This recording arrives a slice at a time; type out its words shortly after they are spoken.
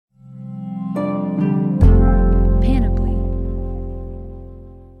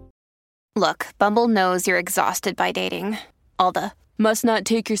Look, Bumble knows you're exhausted by dating. All the, must not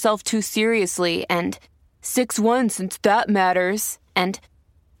take yourself too seriously, and 6'1" since that matters. And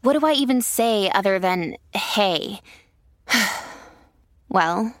what do I even say other than, hey?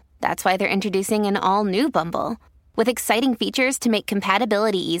 Well, that's why they're introducing an all-new Bumble, with exciting features to make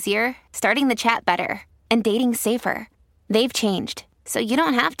compatibility easier, starting the chat better, and dating safer. They've changed, so you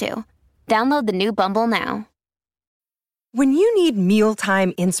don't have to. Download the new Bumble now. When you need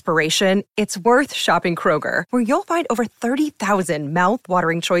mealtime inspiration, it's worth shopping Kroger, where you'll find over 30,000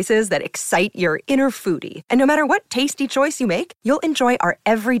 mouth-watering choices that excite your inner foodie. And no matter what tasty choice you make, you'll enjoy our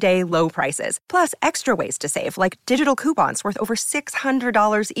everyday low prices, plus extra ways to save, like digital coupons worth over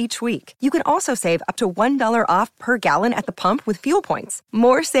 $600 each week. You can also save up to $1 off per gallon at the pump with fuel points.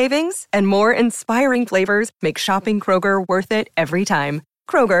 More savings and more inspiring flavors make shopping Kroger worth it every time.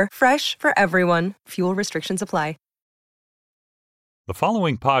 Kroger, fresh for everyone. Fuel restrictions apply. The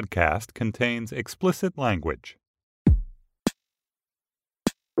following podcast contains explicit language.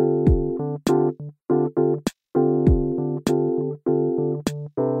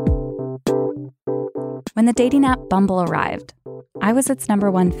 When the dating app Bumble arrived, I was its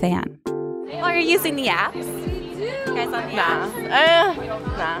 #1 fan. Well, are you using the apps? You guys on the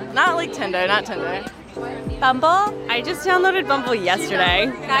apps? Nah, not like Tinder, not Tinder. Bumble? I just downloaded Bumble yesterday.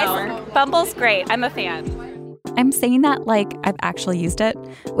 Guys, Bumble's great. I'm a fan. I'm saying that like I've actually used it,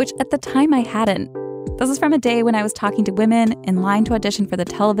 which at the time I hadn't. This is from a day when I was talking to women in line to audition for the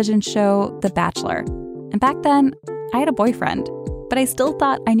television show The Bachelor. And back then, I had a boyfriend, but I still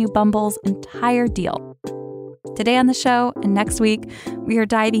thought I knew Bumble's entire deal. Today on the show and next week, we are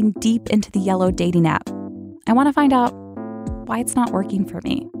diving deep into the yellow dating app. I want to find out why it's not working for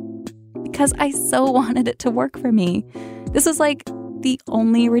me. Because I so wanted it to work for me. This was like the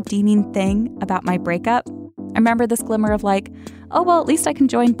only redeeming thing about my breakup. I remember this glimmer of like, oh, well, at least I can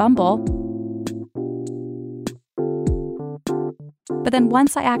join Bumble. But then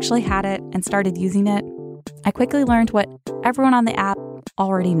once I actually had it and started using it, I quickly learned what everyone on the app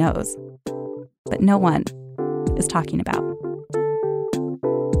already knows, but no one is talking about.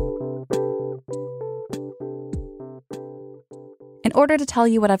 In order to tell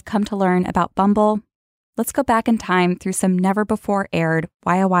you what I've come to learn about Bumble, let's go back in time through some never-before-aired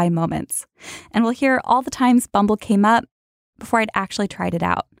YOY moments. And we'll hear all the times Bumble came up before I'd actually tried it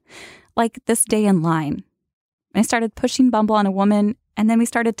out. Like this day in line. I started pushing Bumble on a woman, and then we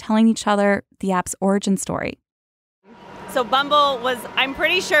started telling each other the app's origin story. So I'm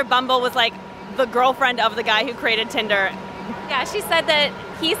pretty sure Bumble was like the girlfriend of the guy who created Tinder. Yeah, he said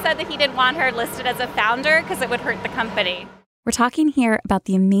that he didn't want her listed as a founder because it would hurt the company. We're talking here about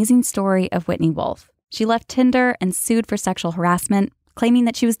the amazing story of Whitney Wolfe. She left Tinder and sued for sexual harassment, claiming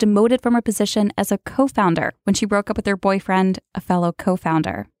that she was demoted from her position as a co-founder when she broke up with her boyfriend, a fellow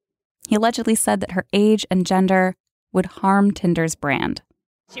co-founder. He allegedly said that her age and gender would harm Tinder's brand.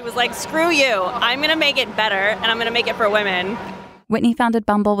 She was like, screw you, I'm going to make it better, and I'm going to make it for women. Whitney founded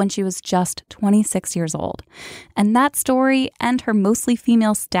Bumble when she was just 26 years old. And that story and her mostly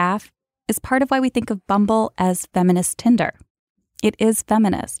female staff is part of why we think of Bumble as feminist Tinder. It is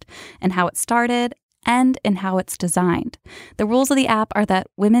feminist in how it started and in how it's designed. The rules of the app are that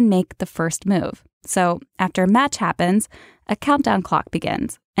women make the first move. So after a match happens, a countdown clock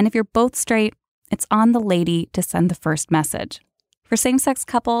begins. And if you're both straight, it's on the lady to send the first message. For same-sex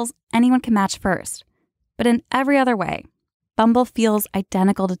couples, anyone can match first. But in every other way, Bumble feels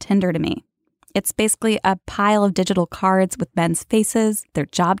identical to Tinder to me. It's basically a pile of digital cards with men's faces, their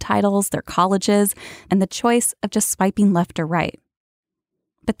job titles, their colleges, and the choice of just swiping left or right.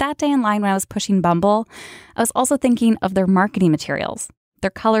 But that day in line when I was pushing Bumble, I was also thinking of their marketing materials, their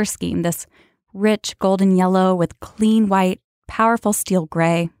color scheme, this rich golden yellow with clean white, powerful steel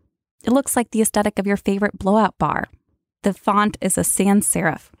gray. It looks like the aesthetic of your favorite blowout bar. The font is a sans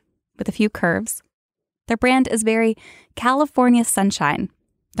serif with a few curves. Their brand is very California sunshine.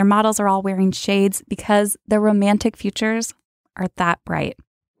 Their models are all wearing shades because their romantic futures are that bright.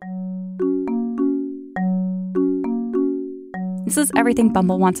 This is everything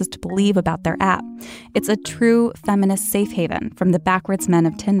Bumble wants us to believe about their app. It's a true feminist safe haven from the backwards men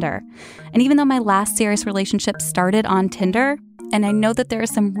of Tinder. And even though my last serious relationship started on Tinder, and I know that there are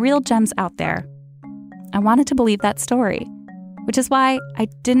some real gems out there, I wanted to believe that story, which is why I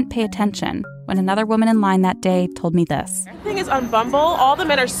didn't pay attention when another woman in line that day told me this. The thing is, on Bumble, all the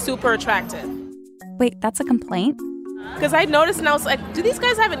men are super attractive. Wait, that's a complaint? Because I noticed and I was like, do these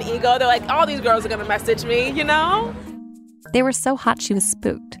guys have an ego? They're like, all these girls are going to message me, you know? They were so hot she was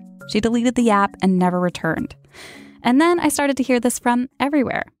spooked. She deleted the app and never returned. And then I started to hear this from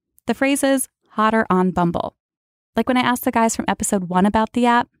everywhere. The phrase is hotter on Bumble. Like when I asked the guys from episode 1 about the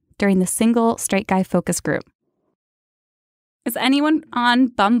app, during the single straight guy focus group. Is anyone on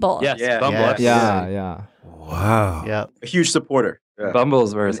Bumble? Yes, Yeah. Bumble. Yes. Yeah. Wow. Yeah. A huge supporter. Yeah.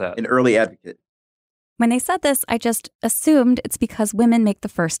 Bumble's where it's at. An early advocate. When they said this, I just assumed it's because women make the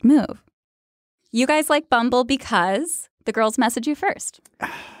first move. You guys like Bumble because the girls message you first.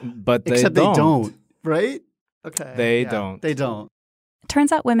 But they Except don't. they don't, right? Okay. They don't. They don't. It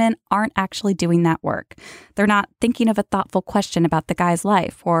turns out women aren't actually doing that work. They're not thinking of a thoughtful question about the guy's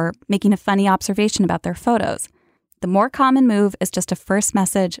life or making a funny observation about their photos. The more common move is just a first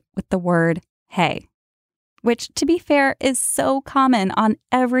message with the word, hey, which, to be fair, is so common on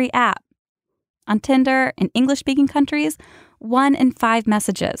every app. On Tinder, in English-speaking countries, 1 in 5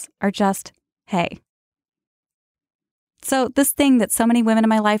 messages are just, hey. So this thing that so many women in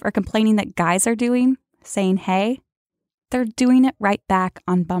my life are complaining that guys are doing, saying hey, they're doing it right back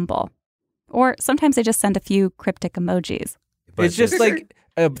on Bumble. Or sometimes they just send a few cryptic emojis. It's just like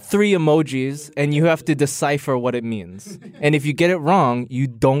 3 emojis, and you have to decipher what it means. And if you get it wrong, you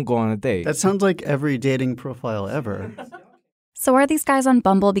don't go on a date. That sounds like every dating profile ever. So are these guys on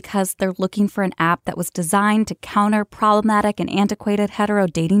Bumble because they're looking for an app that was designed to counter problematic and antiquated hetero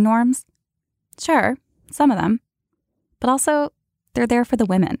dating norms? Sure, some of them. But also, they're there for the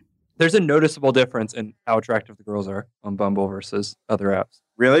women. There's a noticeable difference in how attractive the girls are on Bumble versus other apps.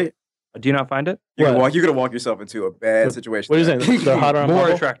 Really? Do you not find it? You're gonna walk yourself into a bad situation. What are you saying? They're hotter on Bumble?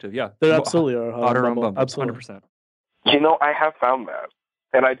 More attractive, yeah. They absolutely are hotter on Bumble. Absolutely. 100%. You know, I have found that,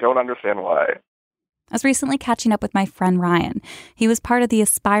 and I don't understand why. I was recently catching up with my friend Ryan. He was part of the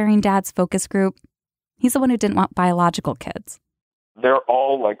Aspiring Dads focus group. He's the one who didn't want biological kids. They're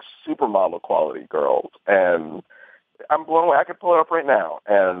all like supermodel quality girls, and I'm blown away. I could pull it up right now,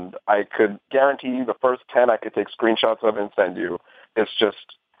 and I could guarantee you the first 10 I could take screenshots of and send you. It's just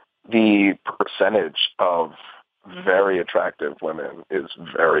the percentage of very attractive women is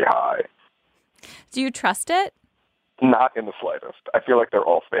very high. Do you trust it? Not in the slightest. I feel like they're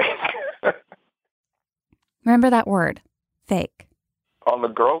all fake. Remember that word, fake. On the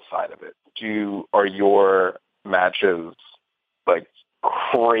girl side of it, are your matches like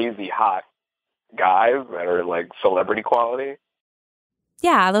crazy hot guys that are like celebrity quality?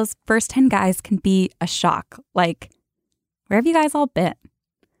 Yeah, those first 10 guys can be a shock. Like, where have you guys all been?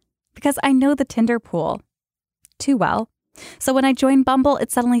 Because I know the Tinder pool too well. So when I joined Bumble,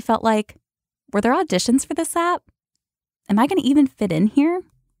 it suddenly felt like, were there auditions for this app? Am I going to even fit in here?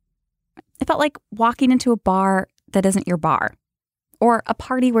 It felt like walking into a bar that isn't your bar, or a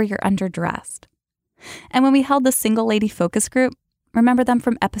party where you're underdressed. And when we held the single lady focus group, remember them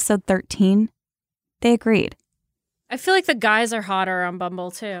from episode 13? They agreed. I feel like the guys are hotter on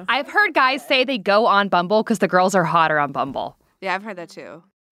Bumble, too. I've heard guys say they go on Bumble because the girls are hotter on Bumble. Yeah, I've heard that too.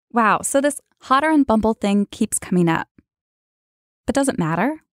 Wow, so this hotter on Bumble thing keeps coming up. But does it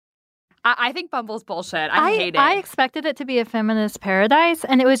matter? I think Bumble's bullshit. I hate it. I expected it to be a feminist paradise,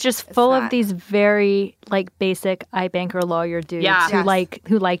 and it was just full of these very basic iBanker lawyer dudes who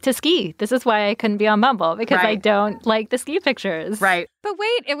like to ski. This is why I couldn't be on Bumble, because I don't like the ski pictures. Right. But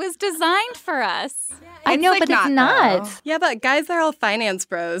wait, it was designed for us. I know, but it's not. Though. Yeah, but guys are all finance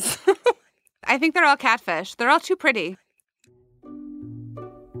bros. I think they're all catfish. They're all too pretty.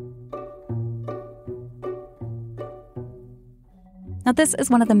 Now, this is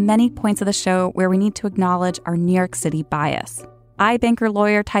one of the many points of the show where we need to acknowledge our New York City bias. iBanker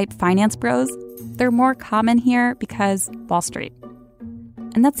lawyer type finance bros, they're more common here because Wall Street.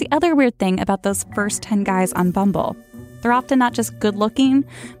 And that's the other weird thing about those first 10 guys on Bumble. They're often not just good looking,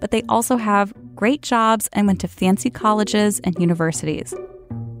 but they also have great jobs and went to fancy colleges and universities.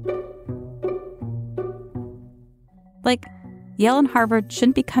 Like, Yale and Harvard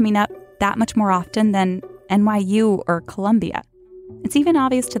shouldn't be coming up that much more often than NYU or Columbia. It's even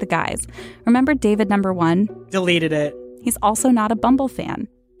obvious to the guys. Remember David number 1? Deleted it. He's also not a Bumble fan.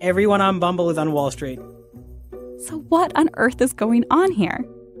 Everyone on Bumble is on Wall Street. So what on earth is going on here?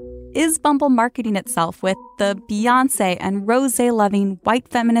 Is Bumble marketing itself with the Beyonce and rosé-loving white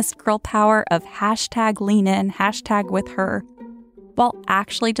feminist girl power of #lean in, #with her, while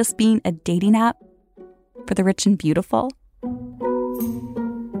actually just being a dating app for the rich and beautiful?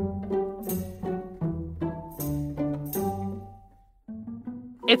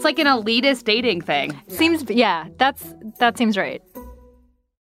 It's like an elitist dating thing. That seems right.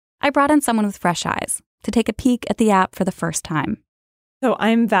 I brought in someone with fresh eyes to take a peek at the app for the first time. So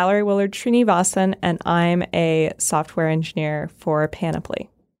I'm Valerie Willard Srinivasan, and I'm a software engineer for Panoply.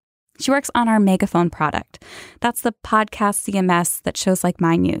 She works on our Megaphone product. That's the podcast CMS that shows like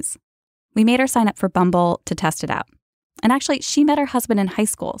mine use. We made her sign up for Bumble to test it out. And actually, she met her husband in high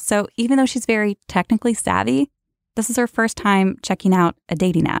school, so even though she's very technically savvy, this is her first time checking out a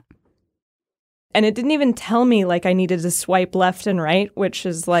dating app. And it didn't even tell me like I needed to swipe left and right, which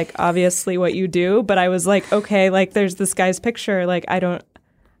is like obviously what you do. But I was like, okay, like there's this guy's picture. Like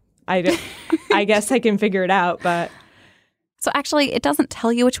I guess I can figure it out. But so actually, it doesn't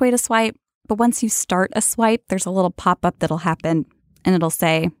tell you which way to swipe. But once you start a swipe, there's a little pop-up that'll happen and it'll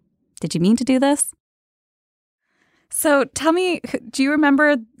say, "Did you mean to do this?" So tell me, do you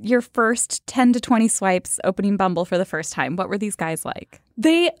remember your first 10 to 20 swipes opening Bumble for the first time? What were these guys like?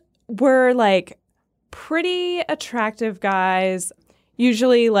 They were like pretty attractive guys,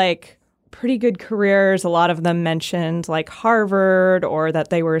 usually like pretty good careers. A lot of them mentioned like Harvard or that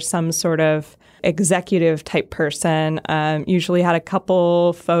they were some sort of executive type person. Usually had a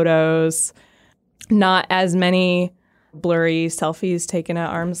couple photos, not as many blurry selfies taken at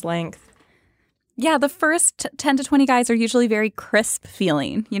arm's length. Yeah, the first 10 to 20 guys are usually very crisp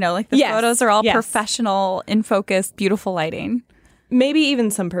feeling. You know, like the photos are all professional, in focus, beautiful lighting. Maybe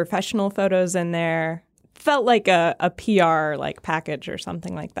even some professional photos in there. Felt like a PR like package or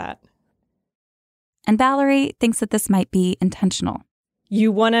something like that. And Valerie thinks that this might be intentional.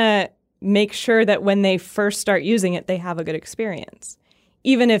 You want to make sure that when they first start using it, they have a good experience.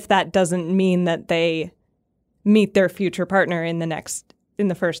 Even if that doesn't mean that they meet their future partner in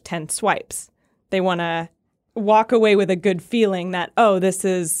the first 10 swipes. They want to walk away with a good feeling that, oh, this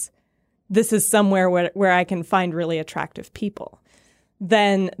is somewhere where I can find really attractive people.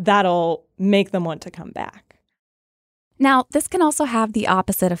 Then that'll make them want to come back. Now, this can also have the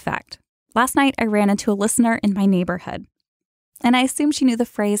opposite effect. Last night, I ran into a listener in my neighborhood, and I assumed she knew the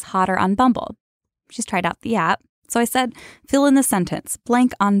phrase hotter on Bumble. She's tried out the app, so I said, fill in the sentence,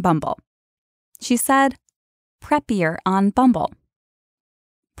 blank on Bumble. She said, preppier on Bumble.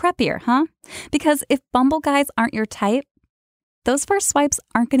 Preppier, huh? Because if Bumble guys aren't your type, those first swipes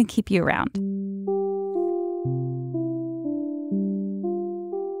aren't going to keep you around.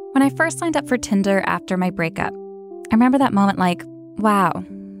 When I first signed up for Tinder after my breakup, I remember that moment like, wow,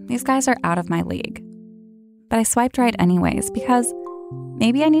 these guys are out of my league. But I swiped right anyways because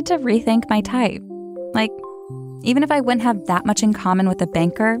maybe I need to rethink my type. Like, even if I wouldn't have that much in common with a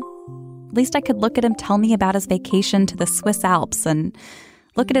banker, at least I could look at him tell me about his vacation to the Swiss Alps and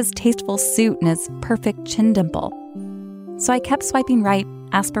look at his tasteful suit and his perfect chin dimple. So I kept swiping right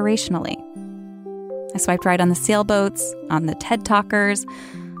aspirationally. I swiped right on the sailboats, on the TED Talkers,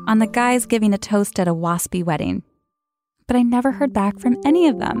 on the guys giving a toast at a waspy wedding. But I never heard back from any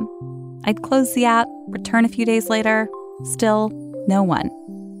of them. I'd close the app, return a few days later, still no one.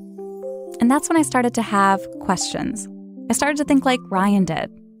 And that's when I started to have questions. I started to think like Ryan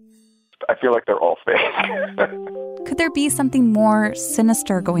did. I feel like they're all fake. Could there be something more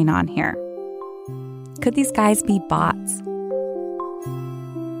sinister going on here? Could these guys be bots?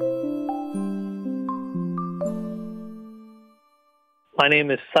 My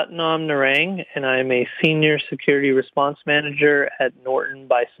name is Satnam Narang, and I'm a Senior Security Response Manager at Norton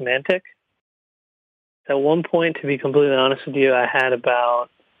by Symantec. At one point, to be completely honest with you, I had about,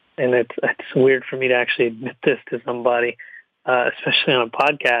 and it's weird for me to actually admit this to somebody, especially on a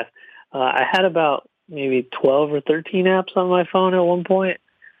podcast, I had about maybe 12 or 13 apps on my phone at one point,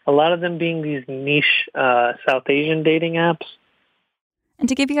 a lot of them being these niche South Asian dating apps. And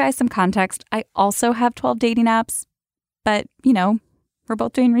to give you guys some context, I also have 12 dating apps, but, you know, we're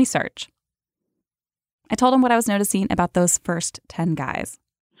both doing research. I told him what I was noticing about those first 10 guys.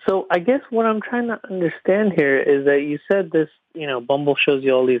 So I guess what I'm trying to understand here is that you said this, you know, Bumble shows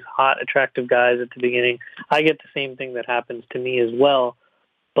you all these hot, attractive guys at the beginning. I get the same thing that happens to me as well,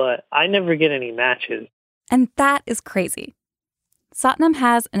 but I never get any matches. And that is crazy. Satnam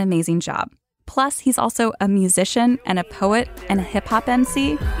has an amazing job. Plus, he's also a musician and a poet and a hip-hop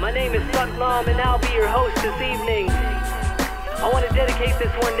MC. My name is Satnam, and I'll be your host this evening. I want to dedicate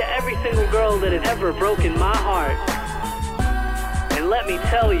this one to every single girl that has ever broken my heart. And let me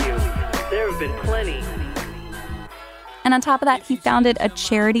tell you, there have been plenty. And on top of that, he founded a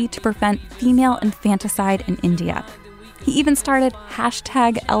charity to prevent female infanticide in India. He even started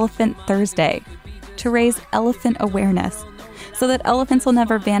 #Elephant Thursday to raise elephant awareness so that elephants will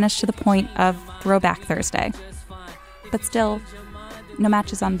never vanish to the point of Throwback Thursday. But still, no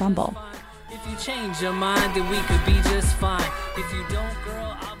matches on Bumble. If you change your mind, then we could be just fine. If you don't,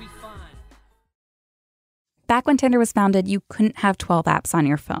 girl, I'll be fine. Back when Tinder was founded, you couldn't have 12 apps on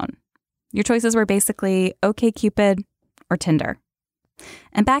your phone. Your choices were basically OkCupid or Tinder.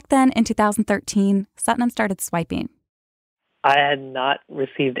 And back then, in 2013, Satnam started swiping. I had not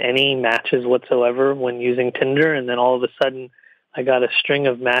received any matches whatsoever when using Tinder, and then all of a sudden I got a string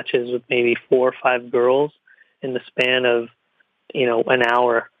of matches with maybe 4 or 5 girls in the span of, you know, an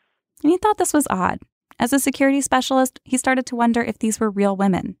hour. And he thought this was odd. As a security specialist, he started to wonder if these were real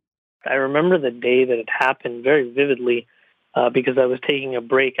women. I remember the day that it happened very vividly because I was taking a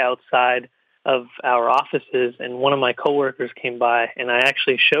break outside of our offices, and one of my coworkers came by, and I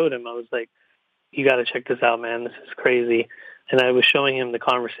actually showed him. I was like, you got to check this out, man. This is crazy. And I was showing him the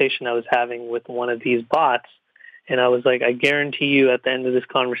conversation I was having with one of these bots, and I was like, I guarantee you at the end of this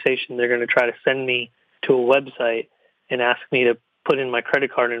conversation, they're going to try to send me to a website and ask me to put in my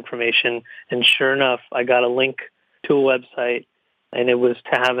credit card information. And sure enough, I got a link to a website, and it was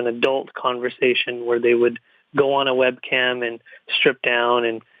to have an adult conversation where they would go on a webcam and strip down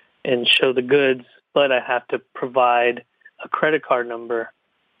and show the goods, but I have to provide a credit card number.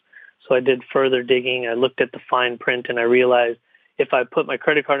 So I did further digging. I looked at the fine print, and I realized if I put my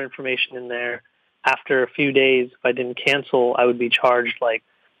credit card information in there, after a few days, if I didn't cancel, I would be charged like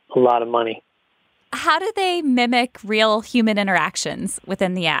a lot of money. How do they mimic real human interactions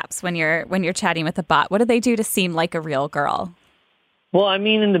within the apps when you're chatting with a bot? What do they do to seem like a real girl? Well, I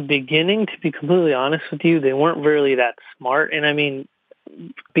mean, in the beginning, to be completely honest with you, they weren't really that smart. And I mean,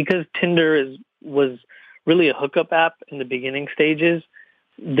 because Tinder was really a hookup app in the beginning stages,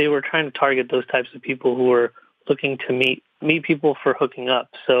 they were trying to target those types of people who were looking to meet people for hooking up.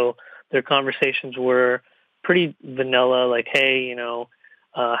 So their conversations were pretty vanilla, like, hey,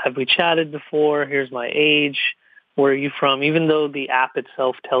 have we chatted before? Here's my age. Where are you from? Even though the app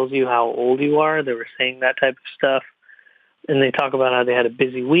itself tells you how old you are, they were saying that type of stuff. And they talk about how they had a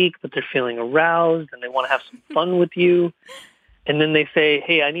busy week, but they're feeling aroused and they want to have some fun with you. And then they say,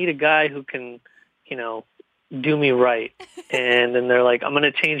 hey, I need a guy who can, do me right. And then they're like, I'm going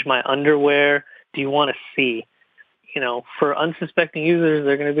to change my underwear. Do you want to see? For unsuspecting users,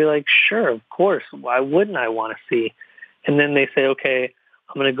 they're going to be like, sure, of course. Why wouldn't I want to see? And then they say, okay,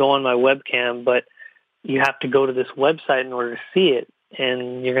 I'm going to go on my webcam, but you have to go to this website in order to see it.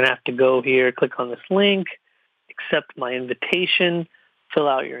 And you're going to have to go here, click on this link, accept my invitation, fill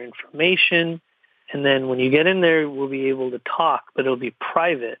out your information. And then when you get in there, we'll be able to talk, but it'll be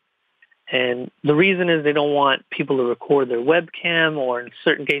private. And the reason is they don't want people to record their webcam, or in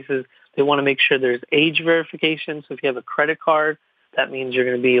certain cases, they want to make sure there's age verification. So if you have a credit card, that means you're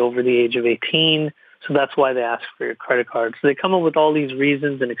going to be over the age of 18. So that's why they ask for your credit card. So they come up with all these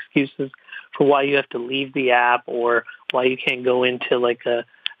reasons and excuses for why you have to leave the app or why you can't go into like a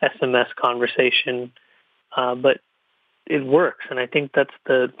SMS conversation. But it works. And I think that's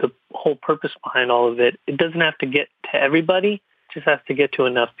the whole purpose behind all of it. It doesn't have to get to everybody. It just has to get to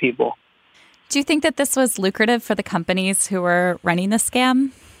enough people. Do you think that this was lucrative for the companies who were running the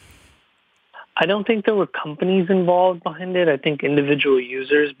scam? I don't think there were companies involved behind it. I think individual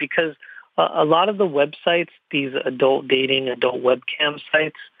users, because a lot of the websites, these adult dating, adult webcam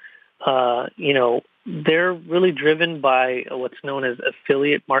sites, they're really driven by what's known as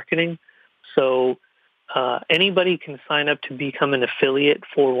affiliate marketing. So anybody can sign up to become an affiliate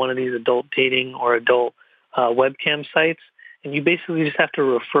for one of these adult dating or adult webcam sites. And you basically just have to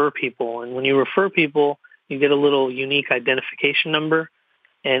refer people. And when you refer people, you get a little unique identification number.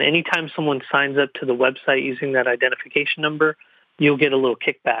 And anytime someone signs up to the website using that identification number, you'll get a little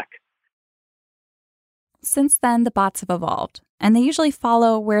kickback. Since then, the bots have evolved, and they usually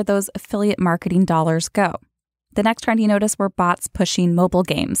follow where those affiliate marketing dollars go. The next trend you notice were bots pushing mobile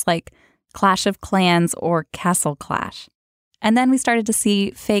games like Clash of Clans or Castle Clash. And then we started to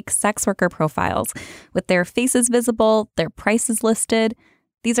see fake sex worker profiles with their faces visible, their prices listed.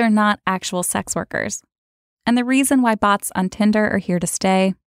 These are not actual sex workers. And the reason why bots on Tinder are here to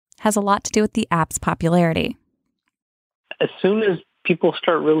stay has a lot to do with the app's popularity. As soon as people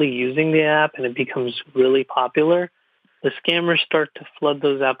start really using the app and it becomes really popular, the scammers start to flood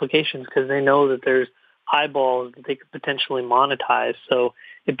those applications because they know that there's eyeballs that they could potentially monetize. So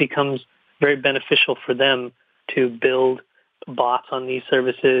it becomes very beneficial for them to build bots on these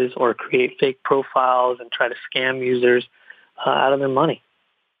services or create fake profiles and try to scam users out of their money.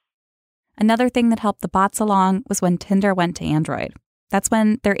 Another thing that helped the bots along was when Tinder went to Android. That's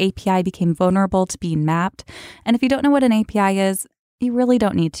when their API became vulnerable to being mapped. And if you don't know what an API is, you really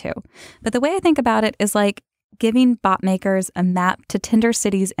don't need to. But the way I think about it is like giving bot makers a map to Tinder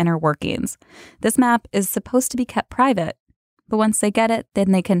City's inner workings. This map is supposed to be kept private, but once they get it,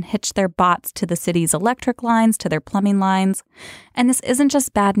 then they can hitch their bots to the city's electric lines, to their plumbing lines. And this isn't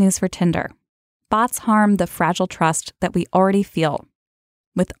just bad news for Tinder. Bots harm the fragile trust that we already feel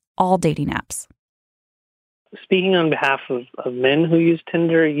with all dating apps. Speaking on behalf of men who use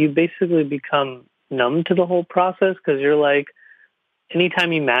Tinder, you basically become numb to the whole process because you're like,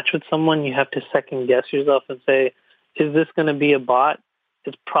 anytime you match with someone, you have to second guess yourself and say, is this going to be a bot?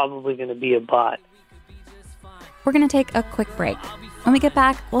 It's probably going to be a bot. We're going to take a quick break. When we get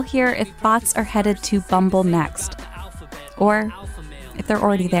back, we'll hear if bots are headed to Bumble next, or if they're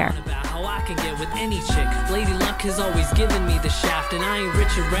already there. How I can get with any chick. Lady Luck has always given me the shaft, and I ain't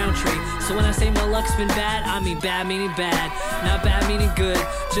Richard Roundtree. So when I say my luck's been bad, I mean bad meaning bad, not bad meaning good.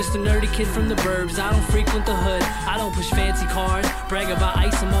 Just a nerdy kid from the burbs. I don't frequent the hood. I don't push fancy cars, brag about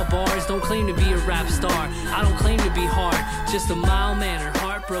ice in my bars. Don't claim to be a rap star. I don't claim to be hard. Just a mild-mannered,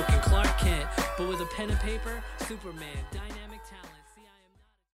 heartbroken Clark Kent, but with a pen and paper, Superman, dynamic talent. See, I am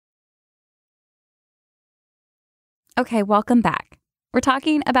not. Okay, welcome back. We're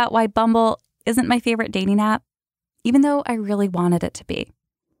talking about why Bumble isn't my favorite dating app, even though I really wanted it to be.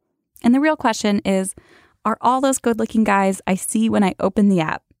 And the real question is, are all those good-looking guys I see when I open the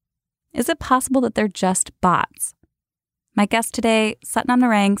app, is it possible that they're just bots? My guest today, Satnam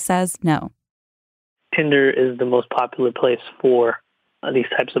Narang, says no. Tinder is the most popular place for these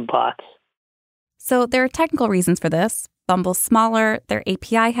types of bots. So there are technical reasons for this. Bumble's smaller, their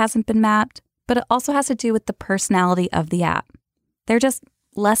API hasn't been mapped, but it also has to do with the personality of the app. There are just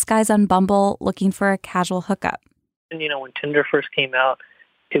less guys on Bumble looking for a casual hookup. And, when Tinder first came out,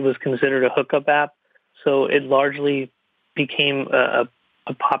 it was considered a hookup app. So it largely became a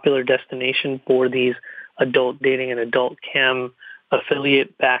popular destination for these adult dating and adult cam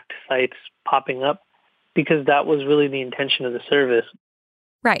affiliate-backed sites popping up, because that was really the intention of the service.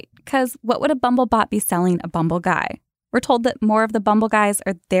 Right, because what would a Bumble bot be selling a Bumble guy? We're told that more of the Bumble guys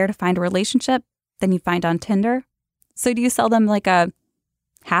are there to find a relationship than you find on Tinder. So do you sell them like a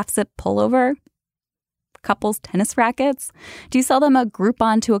half-zip pullover? Couples tennis rackets? Do you sell them a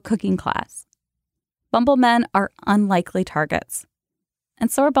Groupon to a cooking class? Bumble men are unlikely targets. And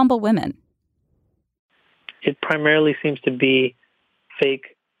so are Bumble women. It primarily seems to be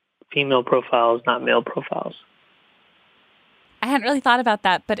fake female profiles, not male profiles. I hadn't really thought about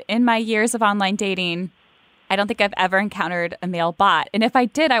that, but in my years of online dating, I don't think I've ever encountered a male bot. And if I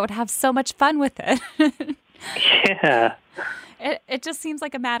did, I would have so much fun with it. Yeah. It just seems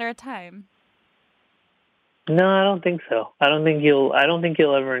like a matter of time. No, I don't think so. I don't think you'll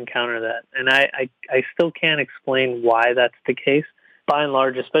ever encounter that. And I still can't explain why that's the case. By and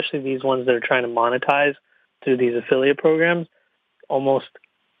large, especially these ones that are trying to monetize through these affiliate programs, almost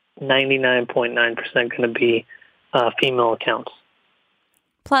 99.9% going to be female accounts.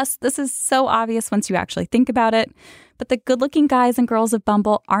 Plus, this is so obvious once you actually think about it, but the good-looking guys and girls of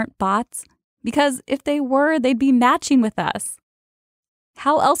Bumble aren't bots, because if they were, they'd be matching with us.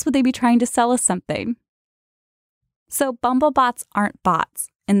 How else would they be trying to sell us something? So Bumble bots aren't bots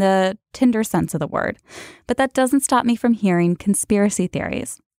in the Tinder sense of the word, but that doesn't stop me from hearing conspiracy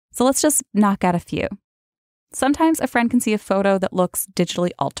theories. So let's just knock out a few. Sometimes a friend can see a photo that looks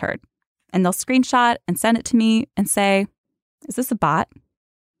digitally altered, and they'll screenshot and send it to me and say, "Is this a bot?"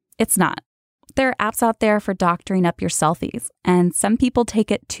 It's not. There are apps out there for doctoring up your selfies, and some people take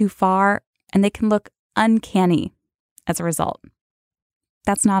it too far, and they can look uncanny as a result.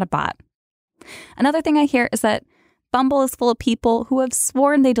 That's not a bot. Another thing I hear is that Bumble is full of people who have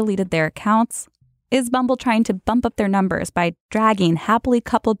sworn they deleted their accounts. Is Bumble trying to bump up their numbers by dragging happily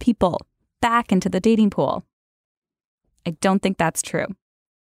coupled people back into the dating pool? I don't think that's true.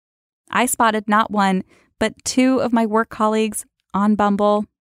 I spotted not one, but two of my work colleagues on Bumble,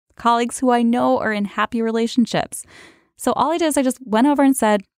 colleagues who I know are in happy relationships. So all I did is I just went over and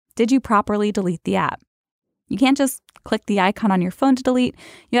said, "Did you properly delete the app?" You can't just click the icon on your phone to delete.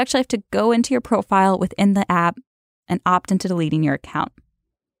 You actually have to go into your profile within the app and opt into deleting your account.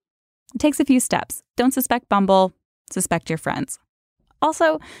 It takes a few steps. Don't suspect Bumble, suspect your friends.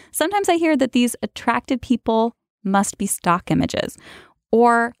 Also, sometimes I hear that these attractive people must be stock images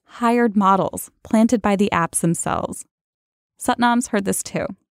or hired models planted by the apps themselves. Satnam's heard this too.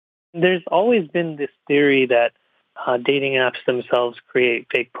 There's always been this theory that dating apps themselves create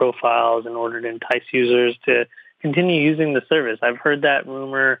fake profiles in order to entice users to continue using the service. I've heard that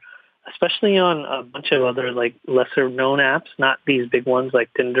rumor, especially on a bunch of other lesser known apps, not these big ones like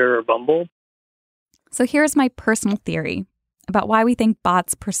Tinder or Bumble. So here's my personal theory about why we think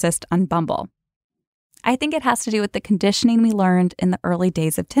bots persist on Bumble. I think it has to do with the conditioning we learned in the early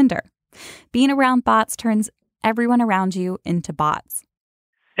days of Tinder. Being around bots turns everyone around you into bots.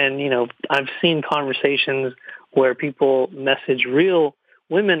 And, I've seen conversations where people message real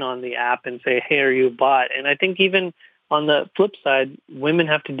women on the app and say, "Hey, are you a bot?" And I think even on the flip side, women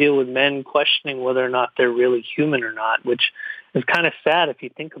have to deal with men questioning whether or not they're really human or not, which is kind of sad if you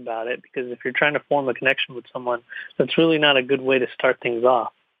think about it, because if you're trying to form a connection with someone, that's really not a good way to start things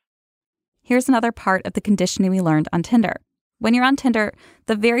off. Here's another part of the conditioning we learned on Tinder. When you're on Tinder,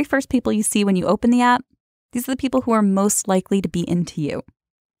 the very first people you see when you open the app, these are the people who are most likely to be into you.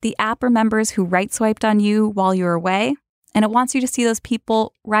 The app remembers who right-swiped on you while you were away, and it wants you to see those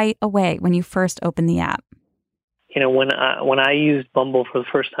people right away when you first open the app. when I used Bumble for the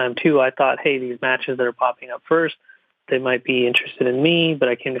first time too, I thought, hey, these matches that are popping up first, they might be interested in me, but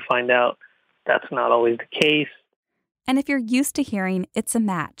I came to find out that's not always the case. And if you're used to hearing it's a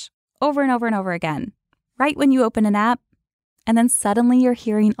match over and over and over again, right when you open an app, and then suddenly you're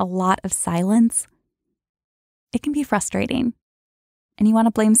hearing a lot of silence, it can be frustrating. And you want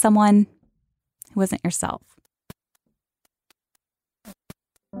to blame someone who isn't yourself.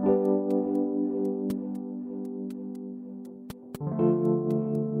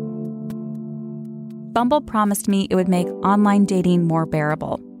 Bumble promised me it would make online dating more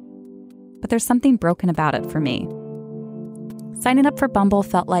bearable. But there's something broken about it for me. Signing up for Bumble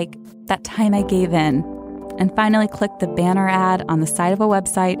felt like that time I gave in and finally clicked the banner ad on the side of a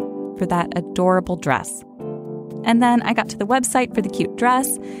website for that adorable dress. And then I got to the website for the cute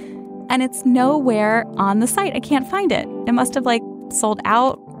dress, and it's nowhere on the site. I can't find it. It must have sold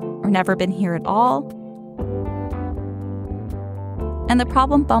out or never been here at all. And the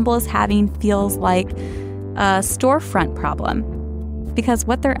problem Bumble is having feels like a storefront problem, because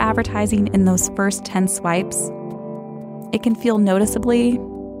what they're advertising in those first 10 swipes, it can feel noticeably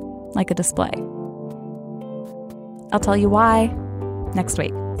like a display. I'll tell you why next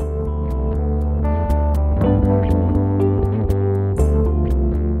week.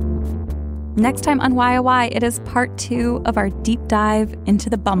 Next time on YOY, it is part 2 of our deep dive into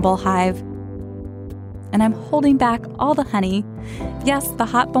the Bumble Hive. And I'm holding back all the honey. Yes, the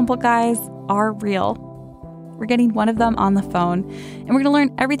hot Bumble guys are real. We're getting one of them on the phone, and we're going to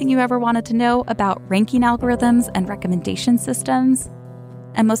learn everything you ever wanted to know about ranking algorithms and recommendation systems.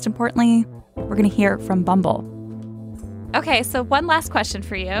 And most importantly, we're going to hear from Bumble. Okay, so one last question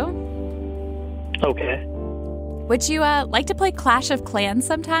for you. Okay. Would you like to play Clash of Clans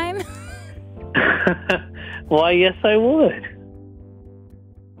sometime? Why, yes, I would.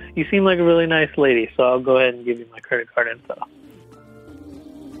 You seem like a really nice lady, so I'll go ahead and give you my credit card info.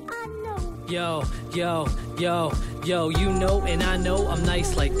 Yo, you know and I know I'm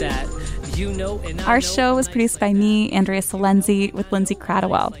nice like that. You know and I know. Our show was produced by me, Andrea Salenzi, with Lindsay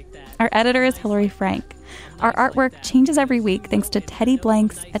Cradwell. Our editor is Hillary Frank. Our artwork changes every week thanks to Teddy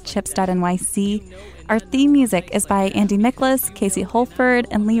Blanks at chips.nyc. Our theme music is by Andy Miklas, Casey Holford,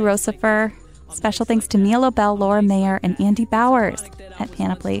 and Lee Rosifer. Special thanks to Mia Lobel, Laura Mayer, and Andy Bowers at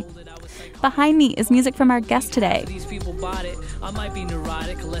Panoply. Behind me is music from our guest today.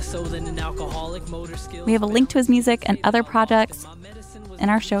 We have a link to his music and other projects in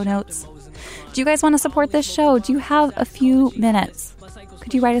our show notes. Do you guys want to support this show? Do you have a few minutes?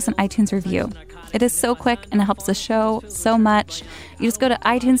 Could you write us an iTunes review? It is so quick and it helps the show so much. You just go to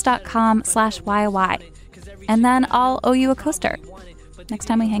itunes.com/YOY. And then I'll owe you a coaster next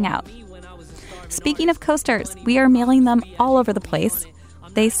time we hang out. Speaking of coasters, we are mailing them all over the place.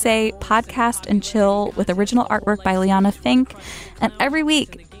 They say podcast and chill with original artwork by Liana Fink. And every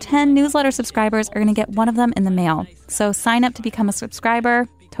week, 10 newsletter subscribers are going to get one of them in the mail. So sign up to become a subscriber,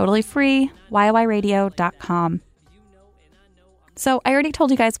 totally free, yoyradio.com. So I already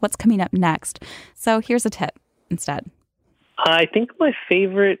told you guys what's coming up next. So here's a tip instead. I think my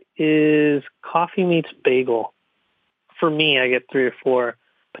favorite is Coffee Meets Bagel. For me, I get 3 or 4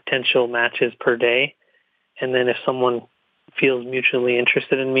 potential matches per day. And then if someone feels mutually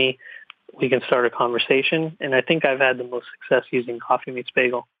interested in me, we can start a conversation. And I think I've had the most success using Coffee Meets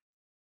Bagel.